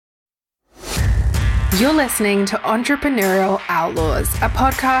You're listening to Entrepreneurial Outlaws, a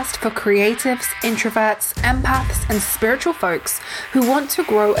podcast for creatives, introverts, empaths, and spiritual folks who want to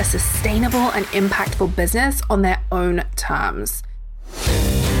grow a sustainable and impactful business on their own terms.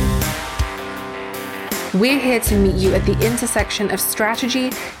 We're here to meet you at the intersection of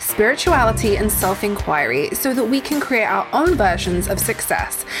strategy, spirituality, and self-inquiry so that we can create our own versions of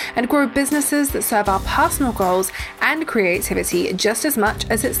success and grow businesses that serve our personal goals and creativity just as much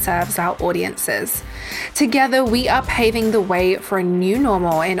as it serves our audiences. Together, we are paving the way for a new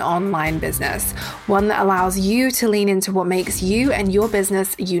normal in online business, one that allows you to lean into what makes you and your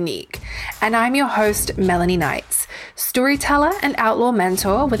business unique. And I'm your host, Melanie Knights, storyteller and outlaw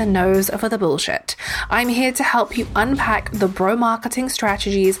mentor with a nose for the bullshit. I'm here to help you unpack the bro marketing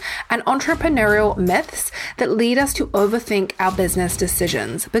strategies and entrepreneurial myths that lead us to overthink our business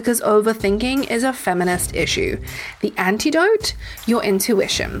decisions, because overthinking is a feminist issue. The antidote? Your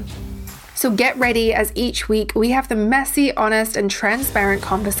intuition. So get ready, as each week we have the messy, honest, and transparent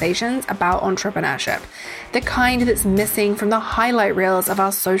conversations about entrepreneurship, the kind that's missing from the highlight reels of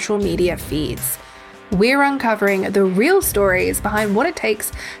our social media feeds. We're uncovering the real stories behind what it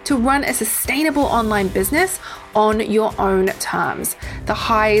takes to run a sustainable online business on your own terms, the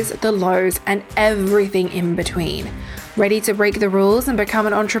highs, the lows, and everything in between. Ready to break the rules and become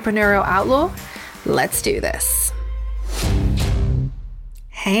an entrepreneurial outlaw? Let's do this.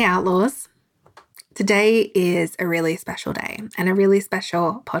 Hey, outlaws. Today is a really special day and a really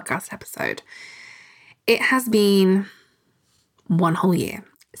special podcast episode. It has been one whole year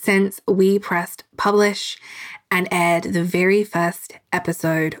since we pressed publish and aired the very first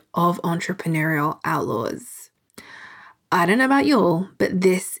episode of Entrepreneurial Outlaws. I don't know about y'all, but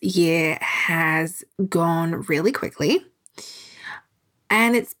this year has gone really quickly.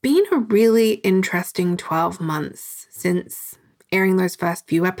 And it's been a really interesting 12 months since airing those first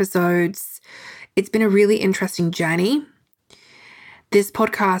few episodes. It's been a really interesting journey. This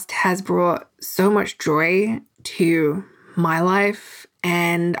podcast has brought so much joy to my life,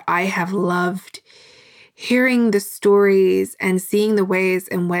 and I have loved hearing the stories and seeing the ways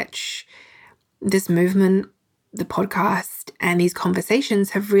in which this movement, the podcast, and these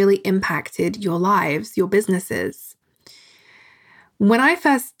conversations have really impacted your lives, your businesses. When I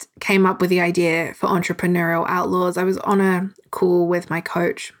first came up with the idea for Entrepreneurial Outlaws, I was on a call with my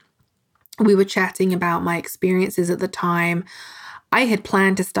coach. We were chatting about my experiences at the time. I had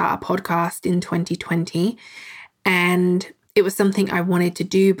planned to start a podcast in 2020, and it was something I wanted to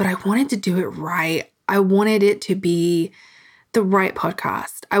do, but I wanted to do it right. I wanted it to be the right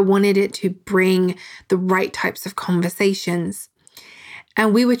podcast. I wanted it to bring the right types of conversations.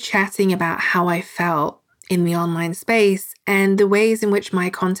 And we were chatting about how I felt in the online space and the ways in which my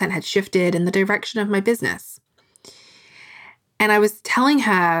content had shifted in the direction of my business. And I was telling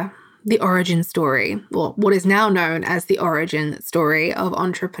her the origin story, or what is now known as the origin story of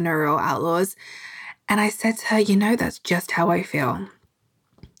Entrepreneurial Outlaws. And I said to her, that's just how I feel.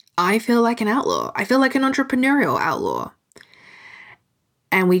 I feel like an outlaw. I feel like an entrepreneurial outlaw.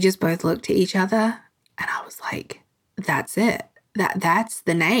 And we just both looked at each other and I was like, that's it. That's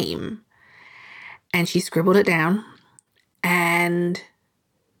the name. And she scribbled it down. And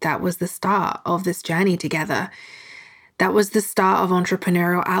that was the start of this journey together. That was the start of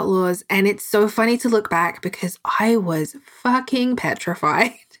Entrepreneurial Outlaws. And it's so funny to look back because I was fucking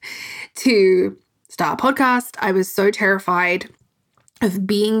petrified to start a podcast. I was so terrified of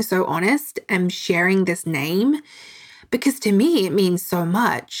being so honest and sharing this name because to me it means so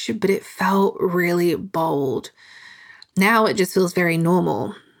much, but it felt really bold. Now it just feels very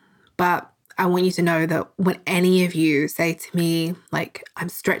normal. But I want you to know that when any of you say to me, like, I'm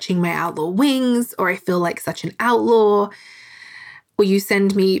stretching my outlaw wings, or I feel like such an outlaw, or you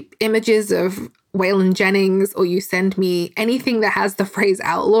send me images of Waylon Jennings, or you send me anything that has the phrase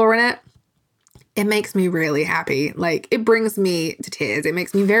outlaw in it, it makes me really happy. Like, it brings me to tears. It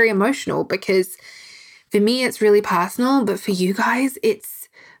makes me very emotional because for me, it's really personal, but for you guys, it's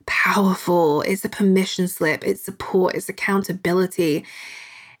powerful. It's a permission slip. It's support. It's accountability.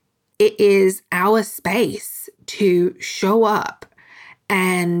 It is our space to show up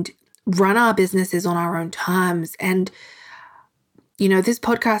and run our businesses on our own terms. And, this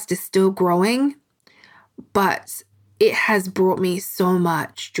podcast is still growing, but it has brought me so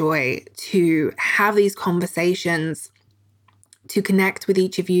much joy to have these conversations, to connect with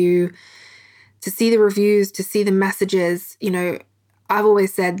each of you, to see the reviews, to see the messages. I've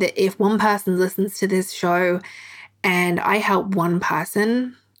always said that if one person listens to this show and I help one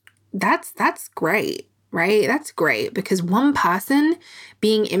person, that's great, right? That's great because one person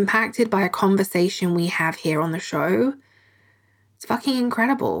being impacted by a conversation we have here on the show, it's fucking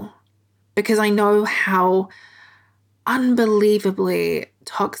incredible. because I know how unbelievably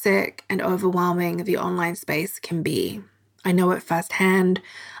toxic and overwhelming the online space can be. I know it firsthand.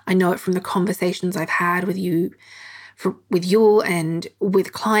 I know it from the conversations I've had with you and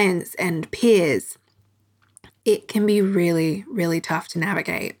with clients and peers. It can be really, really tough to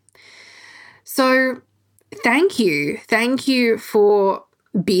navigate. So thank you. Thank you for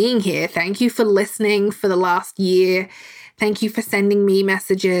being here. Thank you for listening for the last year. Thank you for sending me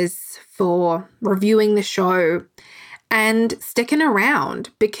messages, for reviewing the show, and sticking around,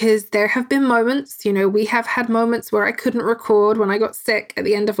 because there have been moments, we have had moments where I couldn't record when I got sick at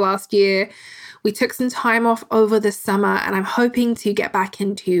the end of last year. We took some time off over the summer, and I'm hoping to get back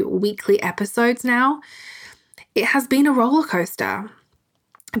into weekly episodes now. It has been a roller coaster,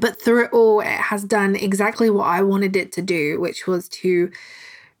 but through it all, it has done exactly what I wanted it to do, which was to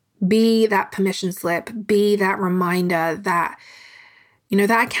be that permission slip, be that reminder that,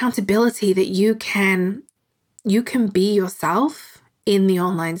 that accountability that you can be yourself in the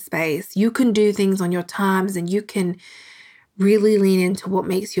online space. You can do things on your terms, and you can really lean into what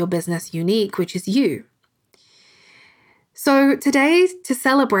makes your business unique, which is you. So today, to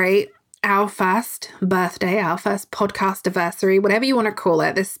celebrate our first birthday, our first podcast anniversary, whatever you want to call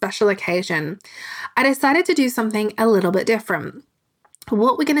it, this special occasion, I decided to do something a little bit different.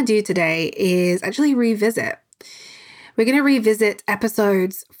 What we're going to do today is actually revisit. We're going to revisit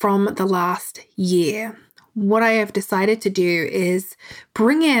episodes from the last year. What I have decided to do is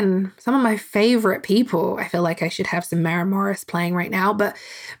bring in some of my favorite people. I feel like I should have some Maren Morris playing right now, but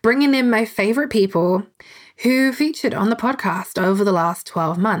bringing in my favorite people who featured on the podcast over the last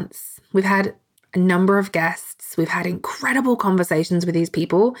 12 months. We've had a number of guests. We've had incredible conversations with these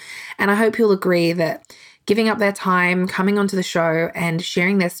people, and I hope you'll agree that giving up their time, coming onto the show, and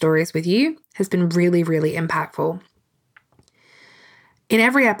sharing their stories with you has been really, really impactful. In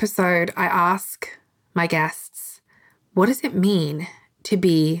every episode, I ask my guests, what does it mean to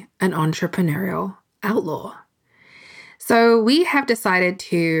be an entrepreneurial outlaw? So we have decided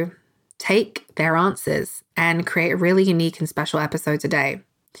to take their answers and create a really unique and special episode today.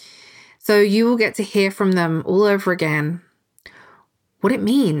 So you will get to hear from them all over again what it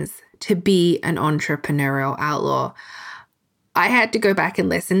means to be an entrepreneurial outlaw. I had to go back and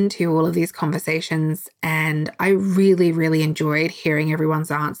listen to all of these conversations, and I really, really enjoyed hearing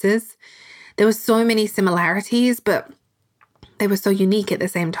everyone's answers. There were so many similarities, but they were so unique at the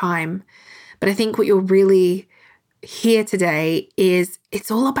same time. But I think what you'll really hear today is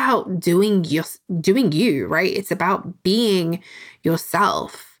it's all about doing you, right? It's about being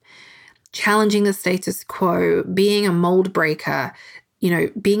yourself, challenging the status quo, being a mold breaker,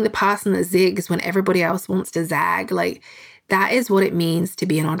 being the person that zigs when everybody else wants to zag. Like, that is what it means to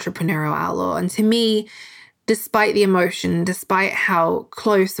be an entrepreneurial outlaw. And to me, despite the emotion, despite how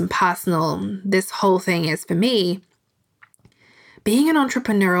close and personal this whole thing is for me, being an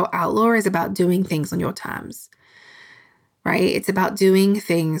entrepreneurial outlaw is about doing things on your terms, right? It's about doing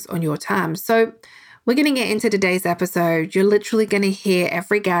things on your terms. So we're going to get into today's episode. You're literally going to hear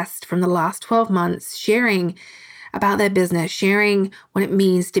every guest from the last 12 months sharing about their business, sharing what it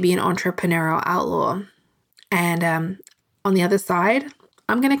means to be an entrepreneurial outlaw. And on the other side,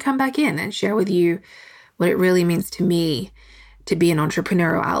 I'm going to come back in and share with you what it really means to me to be an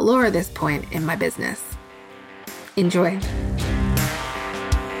entrepreneurial outlaw at this point in my business. Enjoy.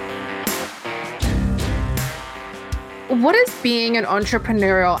 What does being an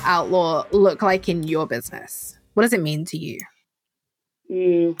entrepreneurial outlaw look like in your business? What does it mean to you?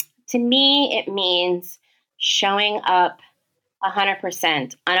 To me, it means showing up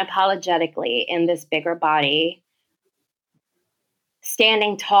 100% unapologetically in this bigger body,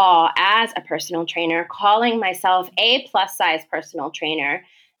 standing tall as a personal trainer, calling myself a plus size personal trainer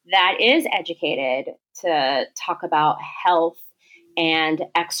that is educated to talk about health and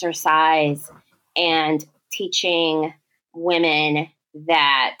exercise and teaching women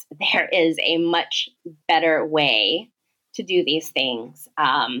that there is a much better way to do these things.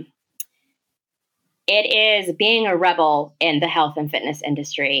 It is being a rebel in the health and fitness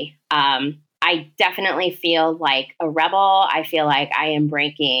industry. I definitely feel like a rebel. I feel like I am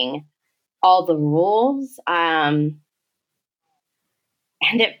breaking all the rules. And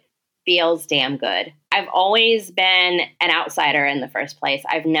it feels damn good. I've always been an outsider in the first place.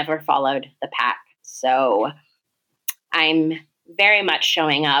 I've never followed the pack. So I'm very much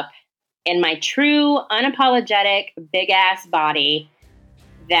showing up in my true, unapologetic, big-ass body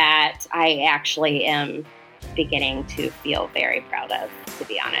that I actually am beginning to feel very proud of, to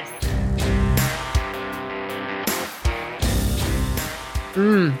be honest.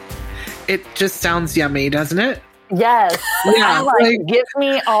 It just sounds yummy, doesn't it? Yes. Yeah, I'm like, give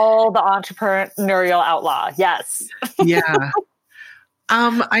me all the entrepreneurial outlaw. Yes. Yeah.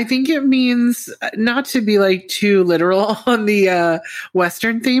 I think it means not to be like too literal on the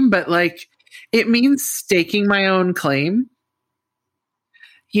Western theme, but like it means staking my own claim,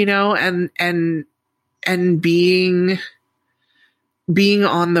 and being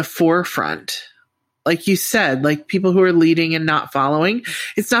on the forefront. Like you said, like people who are leading and not following.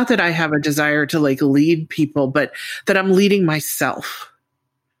 It's not that I have a desire to like lead people, but that I'm leading myself.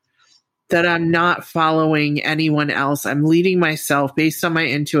 That I'm not following anyone else. I'm leading myself based on my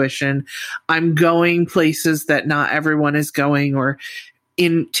intuition. I'm going places that not everyone is going, or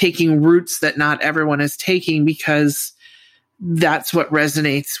in taking routes that not everyone is taking, because that's what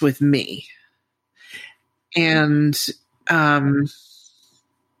resonates with me. And,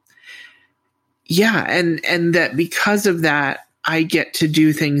 yeah. And that because of that, I get to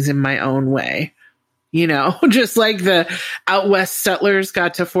do things in my own way. Just like the out west settlers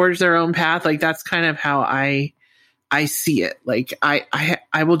got to forge their own path. Like that's kind of how I see it. Like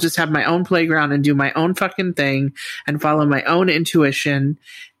I will just have my own playground and do my own fucking thing and follow my own intuition,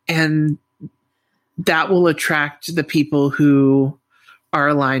 and that will attract the people who are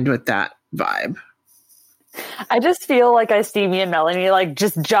aligned with that vibe. I just feel like I see me and Melanie like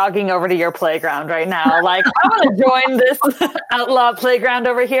just jogging over to your playground right now. Like, I want to join this outlaw playground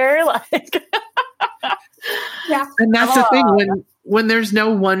over here. Like, yeah. And that's the thing, when there's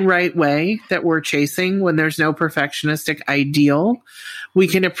no one right way that we're chasing, when there's no perfectionistic ideal, we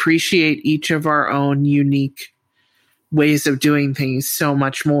can appreciate each of our own unique ways of doing things so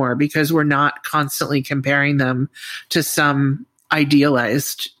much more, because we're not constantly comparing them to some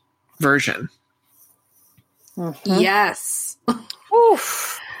idealized version. Mm-hmm. Yes.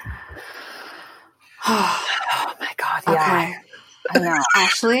 Oof. Oh my God. Yeah. Okay. I know.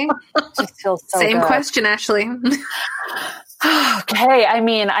 Ashley? Just feels so Same good. question, Ashley. Okay. I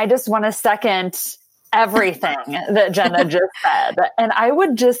mean, I just want to second everything that Jenna just said. And I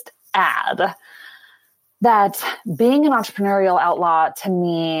would just add that being an entrepreneurial outlaw to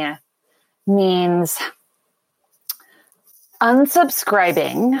me means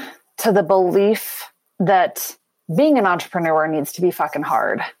unsubscribing to the belief that being an entrepreneur needs to be fucking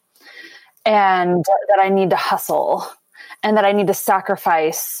hard, and that I need to hustle, and that I need to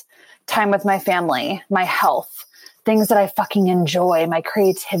sacrifice time with my family, my health, things that I fucking enjoy, my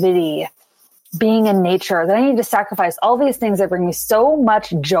creativity, being in nature, that I need to sacrifice all these things that bring me so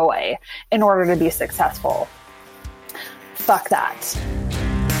much joy in order to be successful. Fuck that.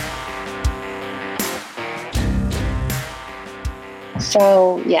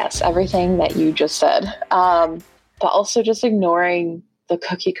 So yes, everything that you just said, but also just ignoring the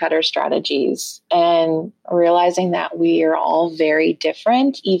cookie cutter strategies and realizing that we are all very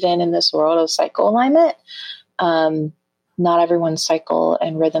different, even in this world of cycle alignment. Not everyone's cycle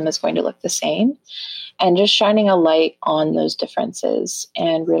and rhythm is going to look the same, and just shining a light on those differences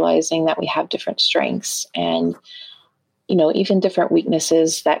and realizing that we have different strengths and, even different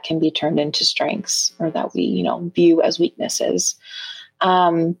weaknesses that can be turned into strengths, or that we, view as weaknesses.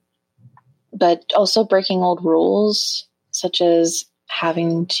 But also breaking old rules, such as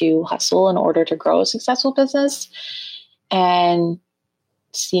having to hustle in order to grow a successful business, and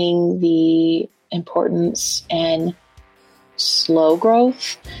seeing the importance in slow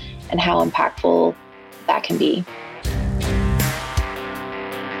growth and how impactful that can be.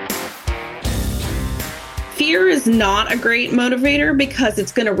 Fear is not a great motivator because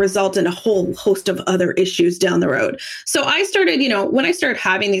it's going to result in a whole host of other issues down the road. So I started, when I started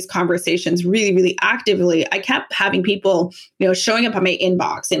having these conversations really, really actively, I kept having people, showing up on my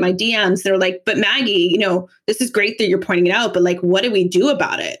inbox and my DMs. They're like, but Maggie, this is great that you're pointing it out, but like, what do we do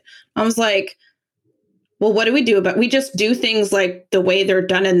about it? I was like, well, what do we do about it? We just do things like the way they're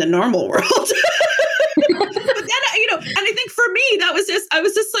done in the normal world. And I think for me, I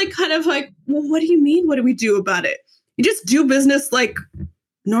was just like, kind of like, well, what do you mean? What do we do about it? You just do business like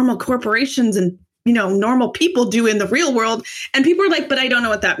normal corporations and, normal people do in the real world. And people are like, but I don't know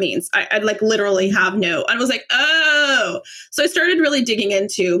what that means. I like literally have no. I was like, oh, so I started really digging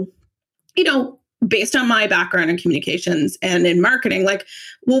into, based on my background in communications and in marketing, like,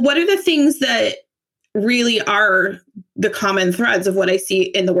 well, what are the things that really are the common threads of what I see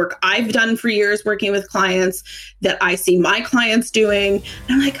in the work I've done for years working with clients that I see my clients doing. And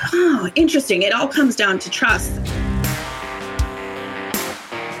I'm like, oh, interesting. It all comes down to trust.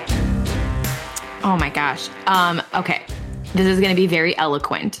 Oh my gosh. Okay. This is going to be very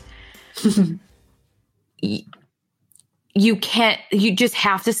eloquent. You just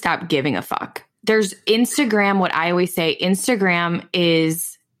have to stop giving a fuck. There's Instagram. What I always say, Instagram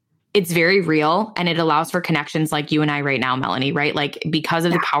is it's very real, and it allows for connections like you and I right now, Melanie, right? Like because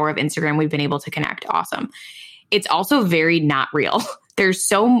of the power of Instagram, we've been able to connect. Awesome. It's also very not real.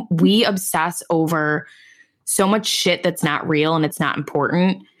 We obsess over so much shit that's not real and it's not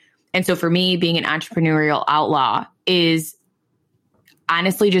important. And so for me, being an entrepreneurial outlaw is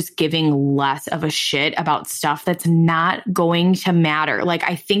honestly just giving less of a shit about stuff that's not going to matter. Like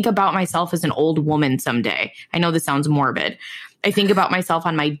I think about myself as an old woman someday. I know this sounds morbid. I think about myself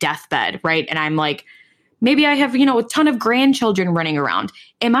on my deathbed, right? And I'm like, maybe I have, a ton of grandchildren running around.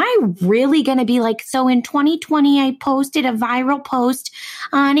 Am I really going to be like, so in 2020, I posted a viral post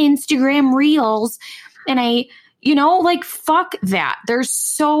on Instagram Reels and fuck that.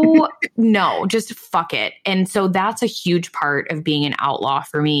 No, just fuck it. And so that's a huge part of being an outlaw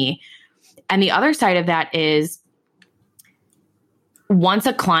for me. And the other side of that is once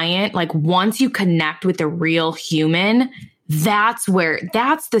you connect with the real human, that's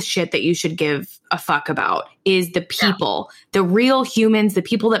the shit that you should give a fuck about is the people, the real humans, the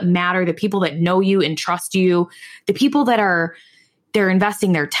people that matter, the people that know you and trust you, the people that they're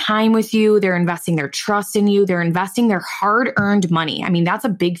investing their time with you. They're investing their trust in you. They're investing their hard-earned money. I mean, that's a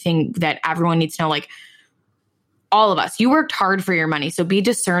big thing that everyone needs to know. Like all of us, you worked hard for your money. So be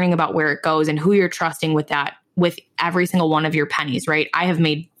discerning about where it goes and who you're trusting with that, with every single one of your pennies, right? I have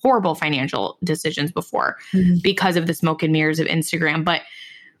made horrible financial decisions before because of the smoke and mirrors of Instagram, but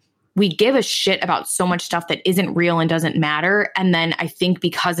we give a shit about so much stuff that isn't real and doesn't matter. And then I think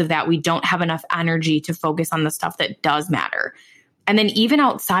because of that, we don't have enough energy to focus on the stuff that does matter. And then even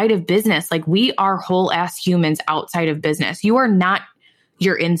outside of business, like we are whole ass humans outside of business. You are not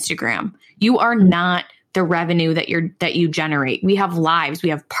your Instagram. You are not the revenue that you generate. We have lives, we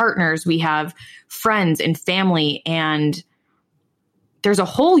have partners, we have friends and family, and there's a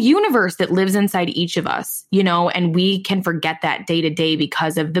whole universe that lives inside each of us, and we can forget that day to day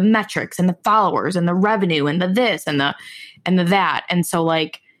because of the metrics and the followers and the revenue and the this and the that. And so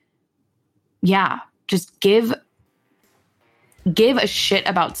just give a shit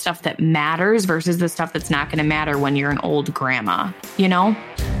about stuff that matters versus the stuff that's not going to matter when you're an old grandma,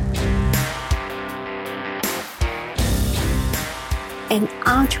 An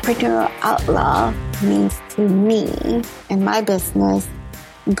entrepreneurial outlaw means to me and my business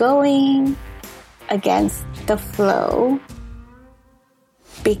going against the flow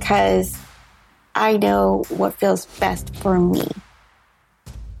because I know what feels best for me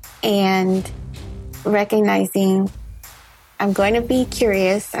and recognizing I'm going to be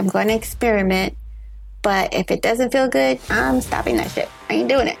curious, I'm going to experiment, but if it doesn't feel good, I'm stopping that shit. I ain't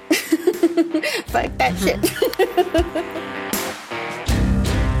doing it. Fuck that shit.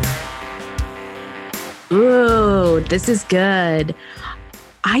 Ooh, this is good.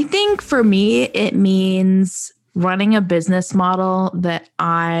 I think for me, it means running a business model that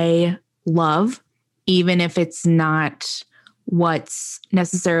I love, even if it's not what's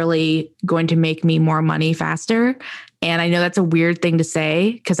necessarily going to make me more money faster. And I know that's a weird thing to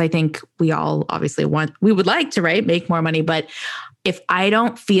say because I think we all obviously we would like to, right, make more money. But if I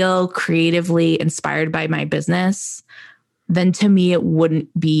don't feel creatively inspired by my business, then to me, it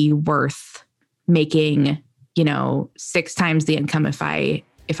wouldn't be worth making, 6 times the income if I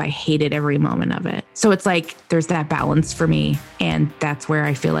hated every moment of it. So it's like, there's that balance for me. And that's where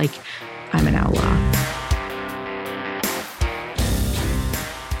I feel like I'm an outlaw.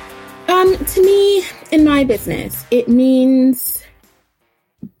 To me, in my business, it means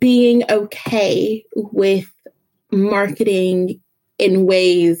being okay with marketing in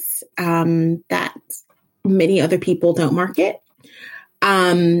ways that many other people don't market.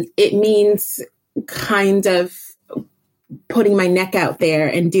 It means kind of putting my neck out there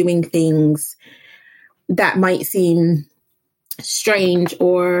and doing things that might seem strange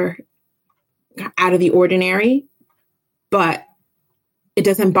or out of the ordinary, but it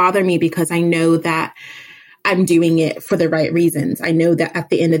doesn't bother me because I know that I'm doing it for the right reasons. I know that at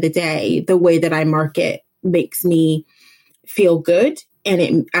the end of the day, the way that I market makes me feel good,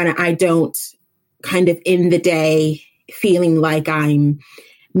 and I don't kind of end the day feeling like I'm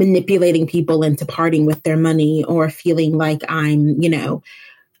manipulating people into parting with their money or feeling like I'm,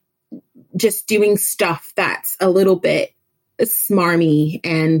 just doing stuff that's a little bit smarmy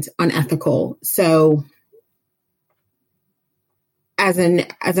and unethical. So as an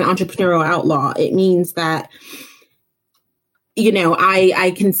entrepreneurial outlaw, it means that,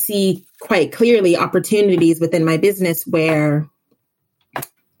 I can see quite clearly opportunities within my business where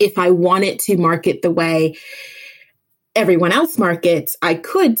if I wanted to market the way everyone else markets, I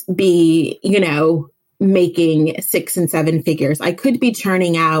could be, making 6 and 7 figures. I could be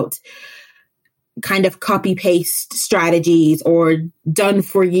churning out kind of copy paste strategies or done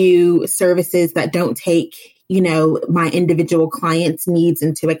for you services that don't take, my individual clients' needs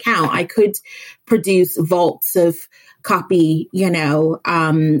into account. I could produce vaults of copy,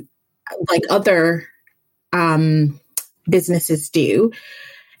 like other businesses do,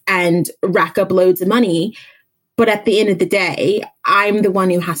 and rack up loads of money. But at the end of the day, I'm the one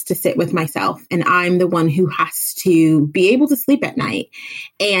who has to sit with myself, and I'm the one who has to be able to sleep at night.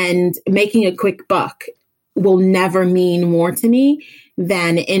 And making a quick buck will never mean more to me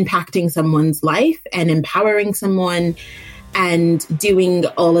than impacting someone's life and empowering someone and doing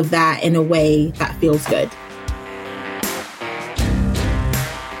all of that in a way that feels good.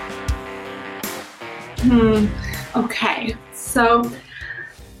 Okay. So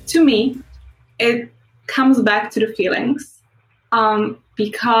to me, it comes back to the feelings,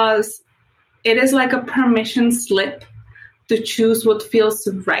 because it is like a permission slip to choose what feels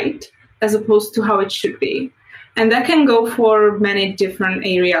right as opposed to how it should be. And that can go for many different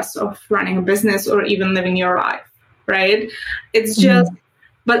areas of running a business or even living your life, right? It's just,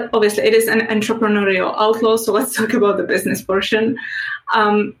 but obviously it is an entrepreneurial outlaw. So let's talk about the business portion.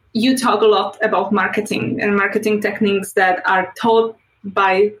 You talk a lot about marketing and marketing techniques that are taught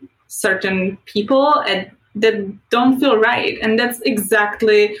by certain people and that don't feel right. And that's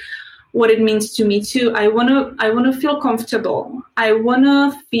exactly what it means to me too. I want to feel comfortable. I want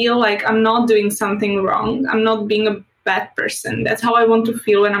to feel like I'm not doing something wrong. I'm not being a bad person. That's how I want to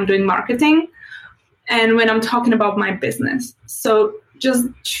feel when I'm doing marketing and when I'm talking about my business. So just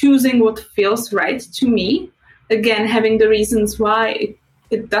choosing what feels right to me, again, having the reasons why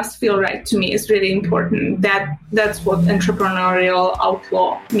it does feel right to me is really important. That's what entrepreneurial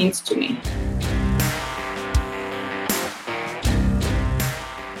outlaw means to me.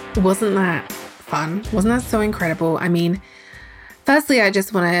 Wasn't that fun? Wasn't that so incredible? I mean, firstly, I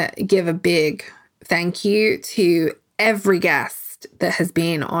just want to give a big thank you to every guest that has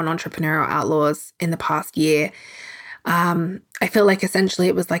been on Entrepreneurial Outlaws in the past year. I feel like essentially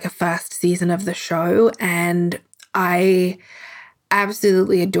it was like a first season of the show, and I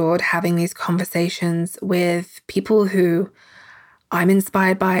absolutely adored having these conversations with people who I'm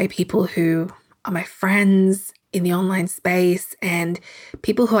inspired by, people who are my friends in the online space, and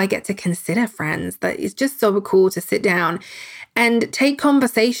people who I get to consider friends. That is just so cool to sit down and take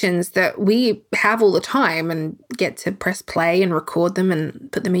conversations that we have all the time and get to press play and record them and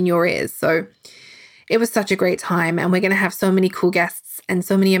put them in your ears. So it was such a great time, and we're going to have so many cool guests and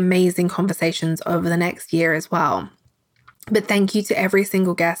so many amazing conversations over the next year as well. But thank you to every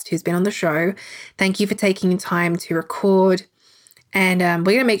single guest who's been on the show. Thank you for taking time to record. And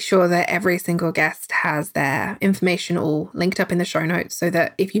we're going to make sure that every single guest has their information all linked up in the show notes so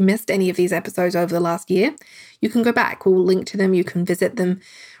that if you missed any of these episodes over the last year, you can go back. We'll link to them. You can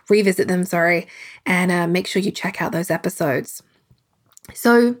revisit them, and make sure you check out those episodes.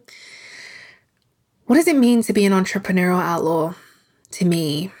 So what does it mean to be an entrepreneurial outlaw to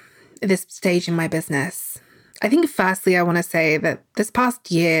me at this stage in my business? I think firstly, I want to say that this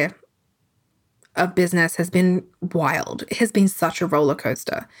past year of business has been wild. It has been such a roller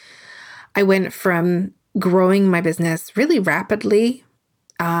coaster. I went from growing my business really rapidly.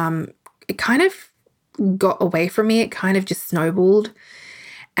 It kind of got away from me. It kind of just snowballed.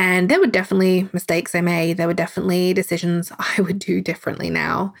 And there were definitely mistakes I made. There were definitely decisions I would do differently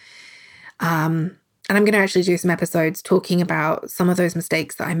now. And I'm going to actually do some episodes talking about some of those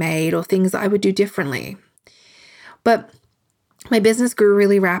mistakes that I made or things that I would do differently. But my business grew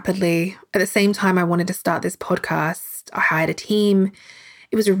really rapidly. At the same time, I wanted to start this podcast. I hired a team.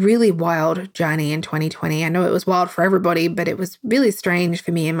 It was a really wild journey in 2020. I know it was wild for everybody, but it was really strange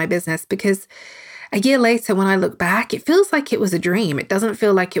for me in my business because a year later, when I look back, it feels like it was a dream. It doesn't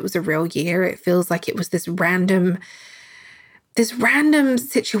feel like it was a real year. It feels like it was this random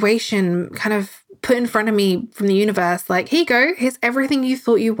situation kind of put in front of me from the universe. Like, here you go. Here's everything you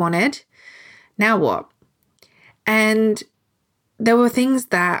thought you wanted. Now what? And there were things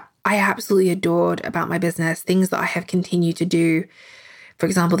that I absolutely adored about my business, things that I have continued to do, for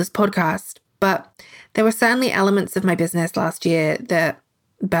example, this podcast. But there were certainly elements of my business last year that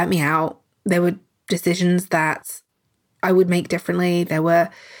burnt me out. There were decisions that I would make differently. There were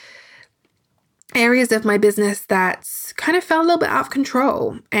areas of my business that kind of felt a little bit out of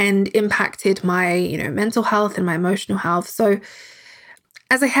control and impacted my, mental health and my emotional health. So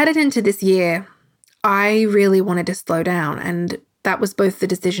as I headed into this year, I really wanted to slow down, and that was both the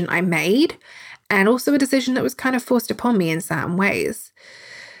decision I made and also a decision that was kind of forced upon me in certain ways.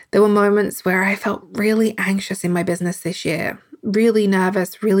 There were moments where I felt really anxious in my business this year, really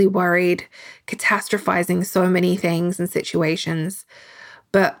nervous, really worried, catastrophizing so many things and situations.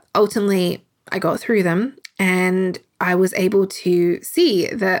 But ultimately, I got through them, and I was able to see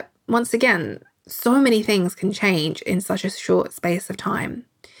that, once again, so many things can change in such a short space of time.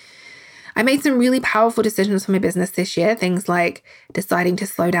 I made some really powerful decisions for my business this year, things like deciding to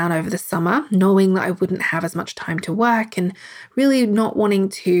slow down over the summer, knowing that I wouldn't have as much time to work, and really not wanting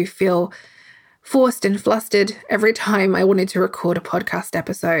to feel forced and flustered every time I wanted to record a podcast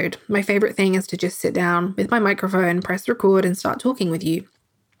episode. My favorite thing is to just sit down with my microphone, press record, and start talking with you.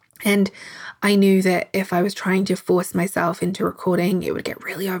 And I knew that if I was trying to force myself into recording, it would get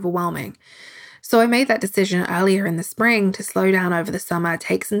really overwhelming. So I made that decision earlier in the spring to slow down over the summer,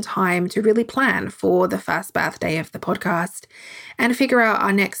 take some time to really plan for the first birthday of the podcast and figure out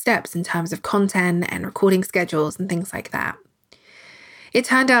our next steps in terms of content and recording schedules and things like that. It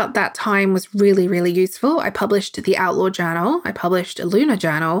turned out that time was really, really useful. I published the Outlaw Journal, I published a Lunar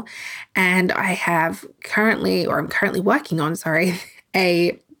Journal, and I'm currently working on,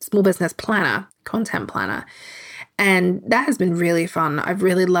 a small business planner, content planner. And that has been really fun. I've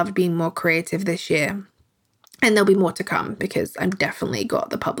really loved being more creative this year. And there'll be more to come because I've definitely got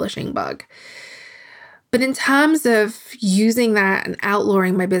the publishing bug. But in terms of using that and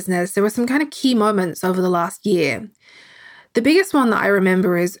outlawing my business, there were some kind of key moments over the last year. The biggest one that I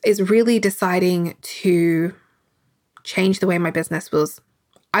remember is really deciding to change the way my business was.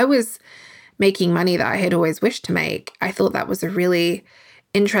 I was making money that I had always wished to make. I thought that was a really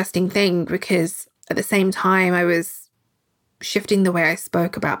interesting thing because at the same time, I was shifting the way I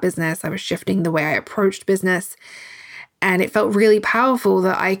spoke about business. I was shifting the way I approached business. And it felt really powerful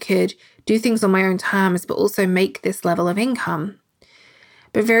that I could do things on my own terms, but also make this level of income.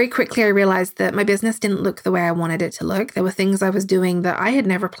 But very quickly, I realized that my business didn't look the way I wanted it to look. There were things I was doing that I had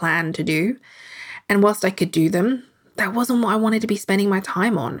never planned to do. And whilst I could do them, that wasn't what I wanted to be spending my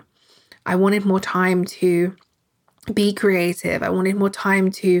time on. I wanted more time to be creative. I wanted more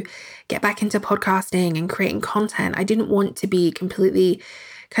time to get back into podcasting and creating content. I didn't want to be completely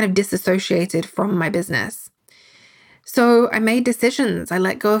kind of disassociated from my business. So I made decisions. I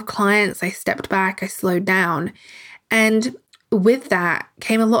let go of clients. I stepped back. I slowed down. And with that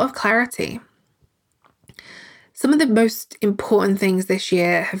came a lot of clarity. Some of the most important things this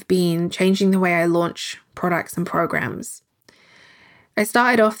year have been changing the way I launch products and programs. I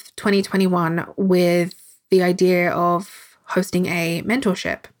started off 2021 with the idea of hosting a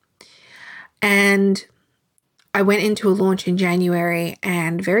mentorship. And I went into a launch in January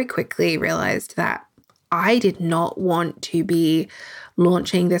and very quickly realized that I did not want to be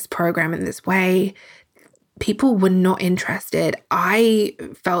launching this program in this way. People were not interested. I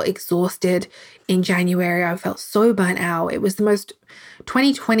felt exhausted in January. I felt so burnt out. It was the most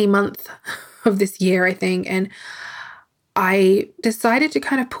 2020 month of this year, I think. And I decided to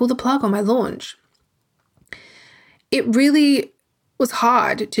kind of pull the plug on my launch. It really was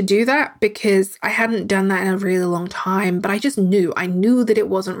hard to do that because I hadn't done that in a really long time, but I just knew. I knew that it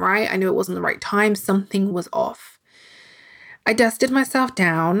wasn't right. I knew it wasn't the right time. Something was off. I dusted myself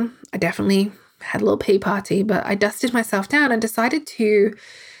down. I definitely had a little pee party, but I dusted myself down and decided to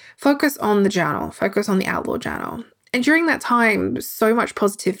focus on the journal, focus on the Outlaw Journal. And during that time, so much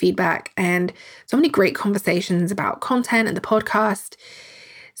positive feedback and so many great conversations about content and the podcast.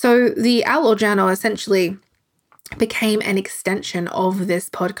 So the Outlaw Journal essentially became an extension of this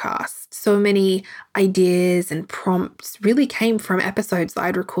podcast. So many ideas and prompts really came from episodes that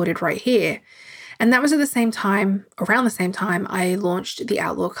I'd recorded right here. And that was around the same time, I launched the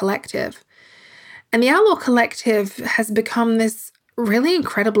Outlaw Collective. And the Outlaw Collective has become this really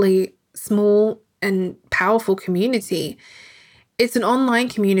incredibly small and powerful community. It's an online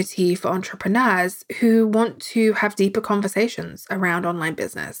community for entrepreneurs who want to have deeper conversations around online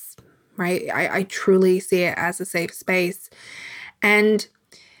business, right? I truly see it as a safe space. And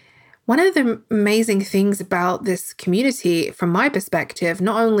one of the amazing things about this community, from my perspective,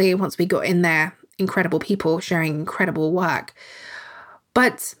 not only once we got in there, incredible people sharing incredible work,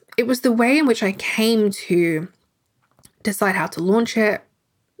 but it was the way in which I came to decide how to launch it,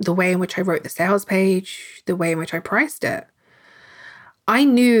 the way in which I wrote the sales page, the way in which I priced it. I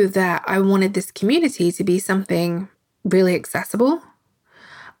knew that I wanted this community to be something really accessible.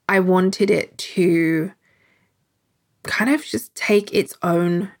 I wanted it to kind of just take its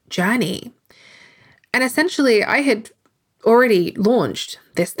own journey. And essentially, I had already launched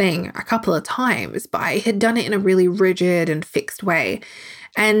this thing a couple of times, but I had done it in a really rigid and fixed way.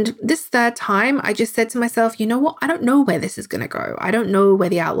 And this third time, I just said to myself, you know what? I don't know where this is going to go. I don't know where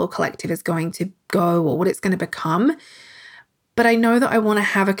the Outlaw Collective is going to go or what it's going to become. But I know that I want to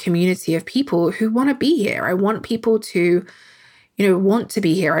have a community of people who want to be here. I want people to, want to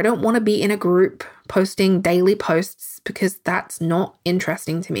be here. I don't want to be in a group posting daily posts because that's not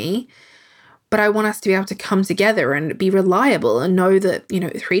interesting to me. but I want us to be able to come together and be reliable and know that,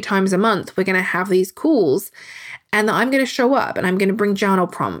 3 times a month, we're going to have these calls and that I'm going to show up and I'm going to bring journal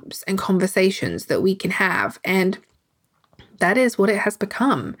prompts and conversations that we can have. And that is what it has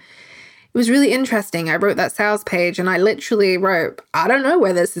become. It was really interesting. I wrote that sales page and I literally wrote, I don't know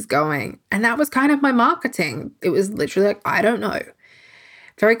where this is going. And that was kind of my marketing. It was literally like, I don't know.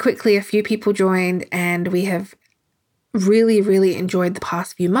 Very quickly, a few people joined and we have really, really enjoyed the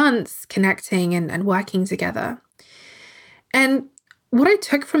past few months connecting and working together. And what I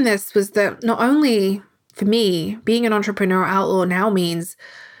took from this was that not only for me, being an entrepreneur outlaw now means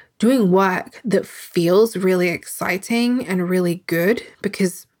doing work that feels really exciting and really good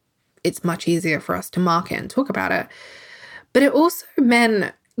because it's much easier for us to market and talk about it. But it also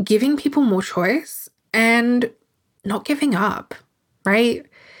meant giving people more choice and not giving up, right?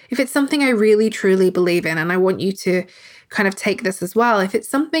 If it's something I really, truly believe in, and I want you to kind of take this as well, if it's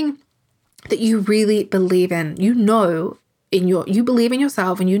something that you really believe in, you believe in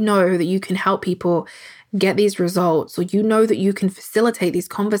yourself and you know that you can help people get these results, or you know that you can facilitate these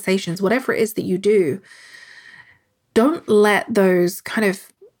conversations, whatever it is that you do, don't let those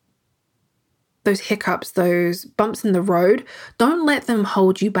hiccups, those bumps in the road, don't let them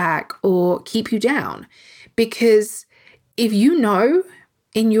hold you back or keep you down. Because if you know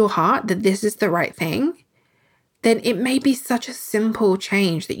in your heart that this is the right thing, then it may be such a simple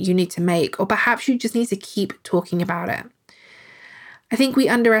change that you need to make, or perhaps you just need to keep talking about it. I think we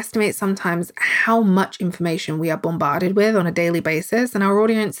underestimate sometimes how much information we are bombarded with on a daily basis, and our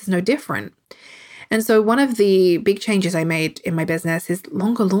audience is no different. And so one of the big changes I made in my business is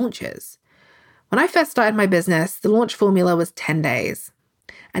longer launches. When I first started my business, the launch formula was 10 days,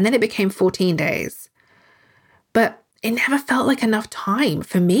 and then it became 14 days. But it never felt like enough time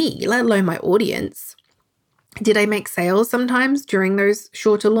for me, let alone my audience. Did I make sales sometimes during those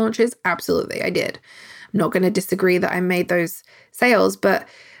shorter launches? Absolutely, I did. I'm not going to disagree that I made those sales, but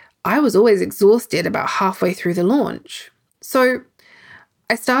I was always exhausted about halfway through the launch. So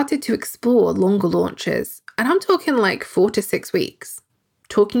I started to explore longer launches, and I'm talking like 4 to 6 weeks,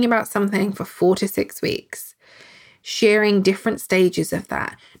 talking about something for 4 to 6 weeks, sharing different stages of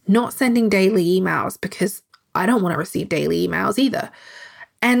that, not sending daily emails because I don't want to receive daily emails either,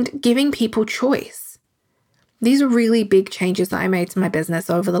 and giving people choice. These are really big changes that I made to my business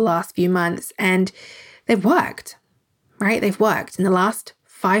over the last few months, and they've worked, right? They've worked. In the last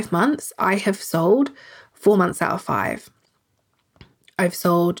 5 months, I have sold 4 months out of 5. I've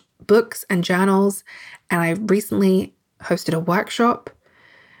sold books and journals, and I recently hosted a workshop,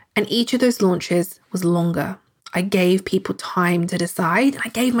 and each of those launches was longer. I gave people time to decide. I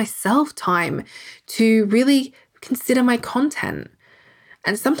gave myself time to really consider my content.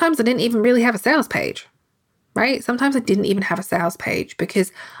 And sometimes I didn't even really have a sales page, right? Sometimes I didn't even have a sales page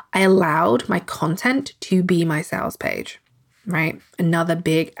because I allowed my content to be my sales page, right? Another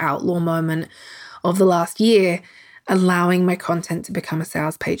big outlaw moment of the last year, allowing my content to become a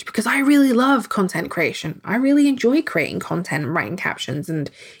sales page because I really love content creation. I really enjoy creating content, writing captions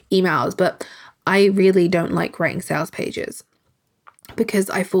and emails, but I really don't like writing sales pages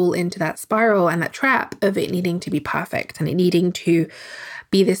because I fall into that spiral and that trap of it needing to be perfect and it needing to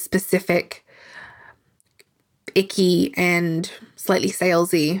be this specific, icky and slightly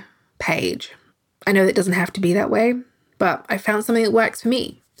salesy page. I know that doesn't have to be that way, but I found something that works for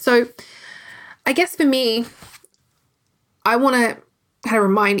me. So I guess for me, I want to kind of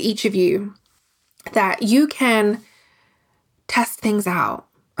remind each of you that you can test things out.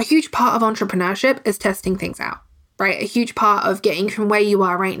 A huge part of entrepreneurship is testing things out, right? A huge part of getting from where you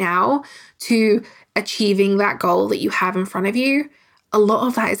are right now to achieving that goal that you have in front of you. A lot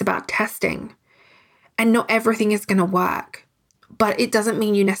of that is about testing, and not everything is going to work, but it doesn't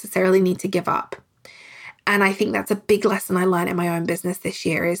mean you necessarily need to give up. And I think that's a big lesson I learned in my own business this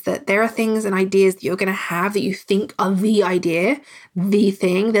year is that there are things and ideas that you're going to have that you think are the idea, the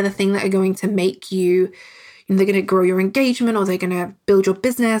thing. They're the thing that are going to make you, they're going to grow your engagement, or they're going to build your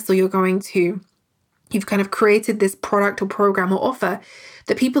business, or you've kind of created this product or program or offer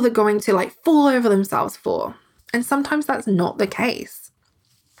that people are going to like fall over themselves for. And sometimes that's not the case.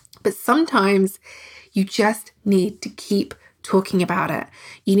 But sometimes you just need to keep talking about it.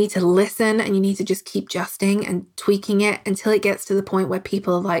 You need to listen and you need to just keep adjusting and tweaking it until it gets to the point where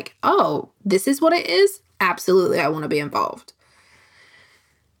people are like, oh, this is what it is? Absolutely, I want to be involved.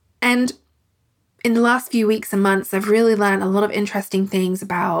 And in the last few weeks and months, I've really learned a lot of interesting things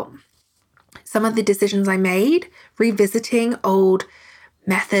about some of the decisions I made, revisiting old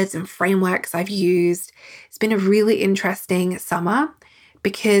methods and frameworks I've used. It's been a really interesting summer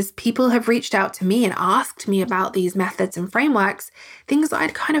because people have reached out to me and asked me about these methods and frameworks, things that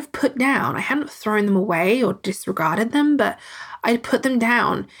I'd kind of put down. I hadn't thrown them away or disregarded them, but I'd put them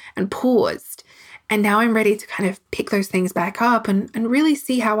down and paused. And now I'm ready to kind of pick those things back up and really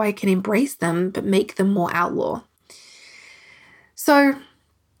see how I can embrace them, but make them more outlaw. So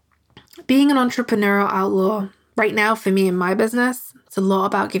being an entrepreneurial outlaw right now for me in my business, it's a lot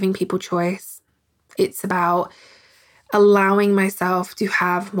about giving people choice. It's about allowing myself to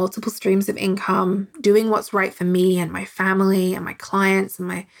have multiple streams of income, doing what's right for me and my family and my clients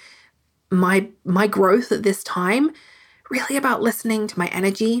and my growth at this time. Really about listening to my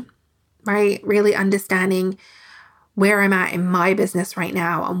energy, right? Really understanding where I'm at in my business right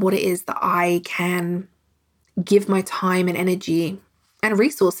now and what it is that I can give my time and energy and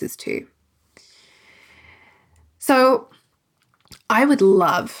resources to. So I would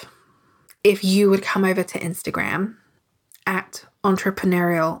love if you would come over to Instagram at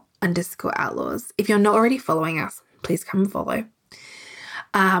entrepreneurial_outlaws. If you're not already following us, please come and follow.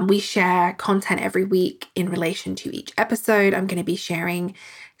 We share content every week in relation to each episode. I'm going to be sharing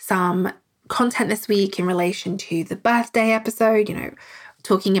some content this week in relation to the birthday episode,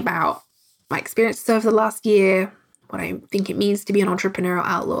 talking about my experiences over the last year, what I think it means to be an entrepreneurial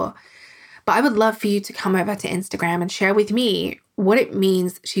outlaw. But I would love for you to come over to Instagram and share with me what it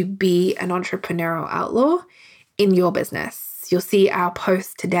means to be an entrepreneurial outlaw in your business. You'll see our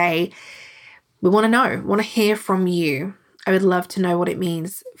post today. We want to know, want to hear from you. I would love to know what it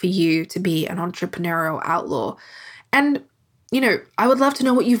means for you to be an entrepreneurial outlaw. And, I would love to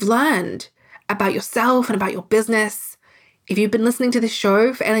know what you've learned about yourself and about your business. If you've been listening to this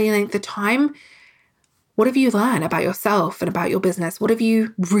show for any length of time, what have you learned about yourself and about your business? What have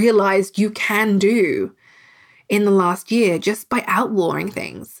you realized you can do in the last year just by outlawing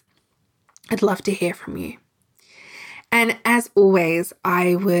things? I'd love to hear from you. And as always,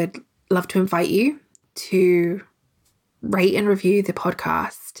 I would love to invite you to rate and review the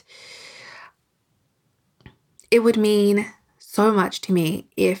podcast. It would mean so much to me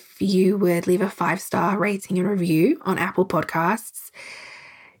if you would leave a 5-star rating and review on Apple Podcasts,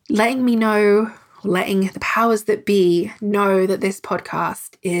 letting me know, letting the powers that be know that this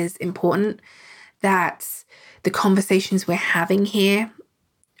podcast is important, that the conversations we're having here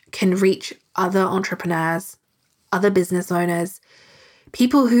can reach other entrepreneurs, other business owners,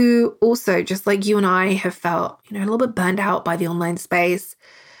 people who also, just like you and I, have felt, a little bit burned out by the online space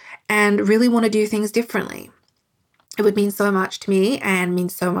and really want to do things differently. It would mean so much to me and mean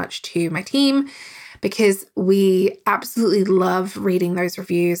so much to my team because we absolutely love reading those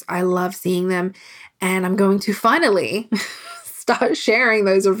reviews. I love seeing them, and I'm going to finally start sharing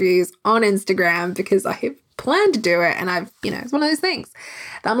those reviews on Instagram because I have planned to do it, and it's one of those things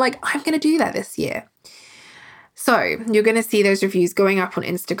that I'm like, I'm going to do that this year. So you're going to see those reviews going up on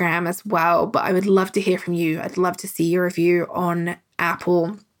Instagram as well, but I would love to hear from you. I'd love to see your review on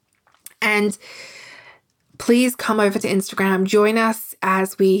Apple. And please come over to Instagram, join us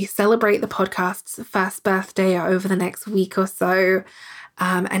as we celebrate the podcast's first birthday over the next week or so.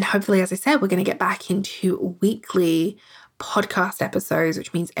 And hopefully, as I said, we're going to get back into weekly podcast episodes,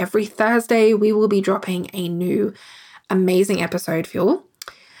 which means every Thursday we will be dropping a new amazing episode for you all.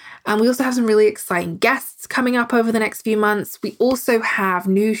 We also have some really exciting guests coming up over the next few months. We also have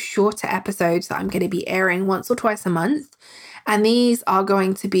new shorter episodes that I'm going to be airing once or twice a month. And these are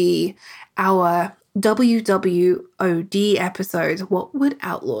going to be our WWOD episodes. What would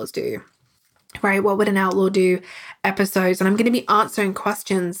outlaws do? Right? What would an outlaw do episodes? And I'm going to be answering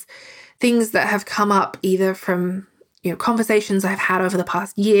questions, things that have come up either from conversations I've had over the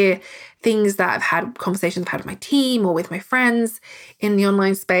past year, things that conversations I've had with my team or with my friends in the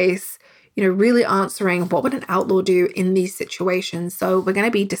online space, really answering what would an outlaw do in these situations. So we're going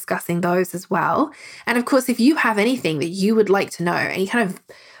to be discussing those as well. And of course, if you have anything that you would like to know, any kind of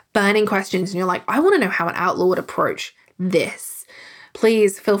burning questions, and you're like, I want to know how an outlaw would approach this,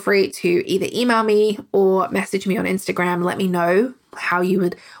 please feel free to either email me or message me on Instagram. Let me know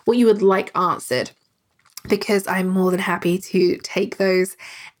what you would like answered, because I'm more than happy to take those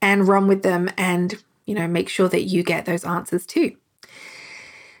and run with them and, make sure that you get those answers too.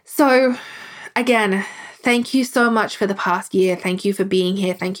 So again, thank you so much for the past year. Thank you for being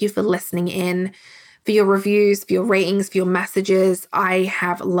here. Thank you for listening in, for your reviews, for your ratings, for your messages. I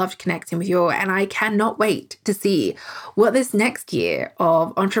have loved connecting with you, and I cannot wait to see what this next year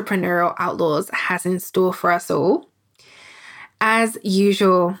of Entrepreneurial Outlaws has in store for us all. As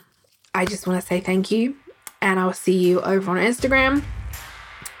usual, I just want to say thank you, and I'll see you over on Instagram.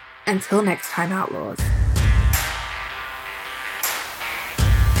 Until next time, Outlaws.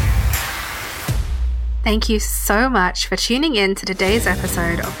 Thank you so much for tuning in to today's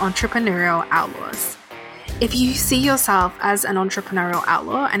episode of Entrepreneurial Outlaws. If you see yourself as an entrepreneurial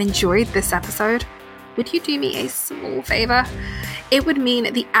outlaw and enjoyed this episode, would you do me a small favor? It would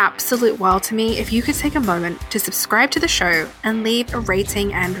mean the absolute world to me if you could take a moment to subscribe to the show and leave a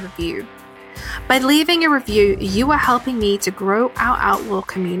rating and review. By leaving a review, you are helping me to grow our outlaw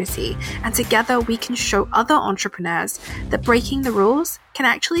community, and together we can show other entrepreneurs that breaking the rules can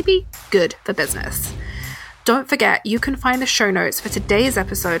actually be good for business. Don't forget, you can find the show notes for today's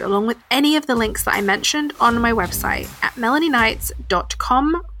episode along with any of the links that I mentioned on my website at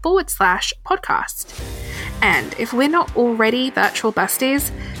melanieknights.com/podcast. And if we're not already virtual besties,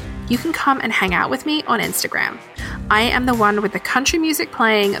 you can come and hang out with me on Instagram. I am the one with the country music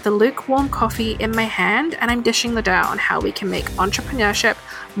playing, the lukewarm coffee in my hand, and I'm dishing the dirt on how we can make entrepreneurship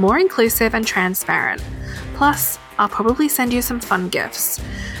more inclusive and transparent. Plus, I'll probably send you some fun gifts.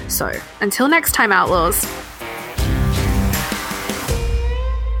 So, until next time, Outlaws.